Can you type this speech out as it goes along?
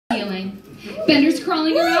Bender's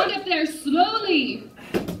crawling around up there slowly.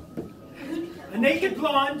 A naked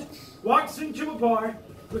blonde walks into a bar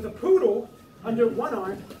with a poodle under one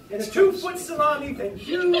arm and a 2-foot salami thank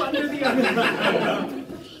under the other.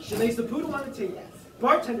 She lays the poodle on the table.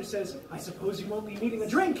 Bartender says, "I suppose you won't be needing a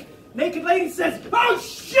drink." Naked lady says, "Oh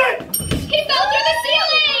shit! He fell through the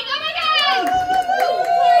ceiling! Oh my god!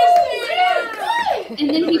 And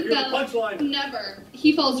then he fell. Never.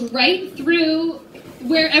 He falls right through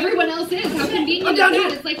where everyone else is. How convenient is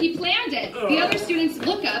that? It's like he planned it. The other students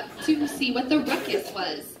look up to see what the ruckus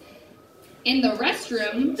was. In the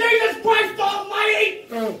restroom. Jesus Christ almighty!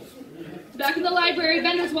 Back in the library,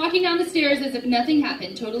 Bender's walking down the stairs as if nothing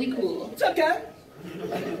happened. Totally cool. It's okay.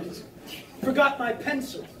 Forgot my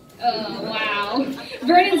pencil. Oh, wow.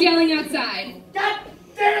 Vernon's yelling outside. God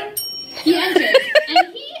damn it! He enters,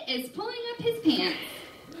 and he is pulling up his pants.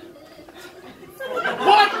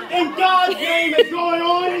 What in God's name is going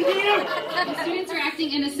on in here? The students are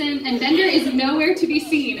acting innocent, and Bender is nowhere to be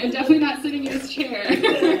seen, and definitely not sitting in his chair.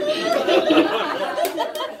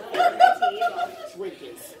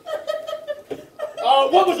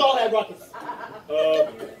 What was all that ruckus?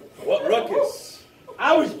 What ruckus?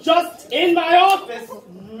 I was just in my office,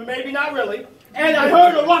 maybe not really, and I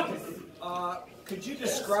heard a ruckus. Could you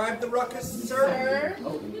describe the ruckus, sir?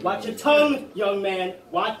 Oh, watch your tongue, young man.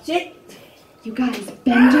 Watch it. You guys,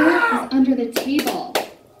 Bender is under the table.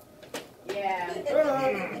 Yeah.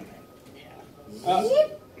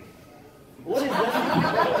 What is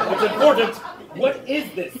that? It's important. What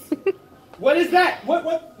is this? What is that?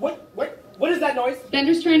 What is that noise?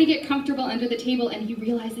 Bender's trying to get comfortable under the table, and he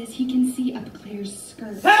realizes he can see up Claire's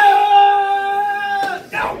skirt. Ah!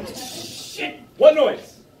 No! Shit! What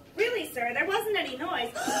noise? Really, sir, there wasn't any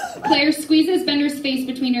noise. Claire squeezes Bender's face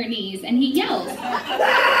between her knees, and he yells.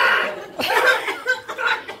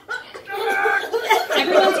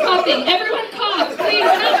 Everyone's coughing. Everyone cough. Please.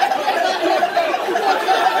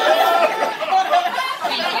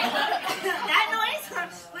 That noise?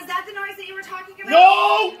 Was that the noise that you were talking about?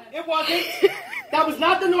 No, it wasn't. That was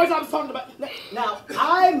not the noise I was talking about. Now,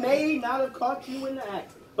 I may not have caught you in the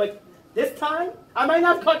act, but this time, I might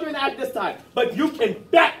not have caught you in the act this time, but you can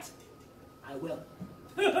bet I will.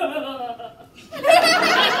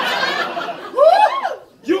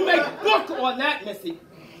 You make book on that, Missy.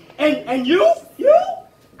 And you,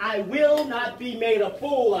 I will not be made a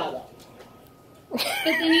fool out of. But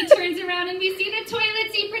then he turns around and we see the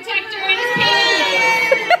toilet seat protector in his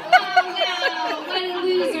pants. Oh no, what a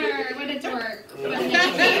loser, what a dork, what an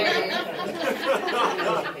educator.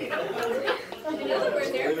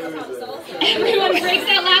 Everyone breaks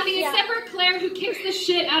out laughing except for Claire, who kicks the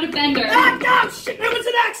shit out of Bender. Ah, no, shit, it was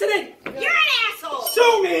an accident. You're an asshole.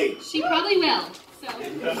 Sue me. She probably will. So.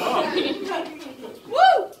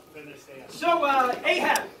 Woo! So,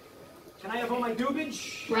 Ahab, can I have all my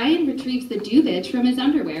doobage? Brian retrieves the doobage from his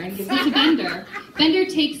underwear and gives it to Bender. Bender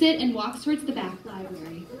takes it and walks towards the back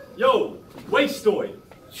library. Yo, wait, Stoy.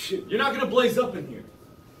 You're not gonna blaze up in here.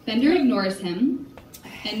 Bender ignores him,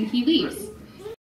 and he leaves.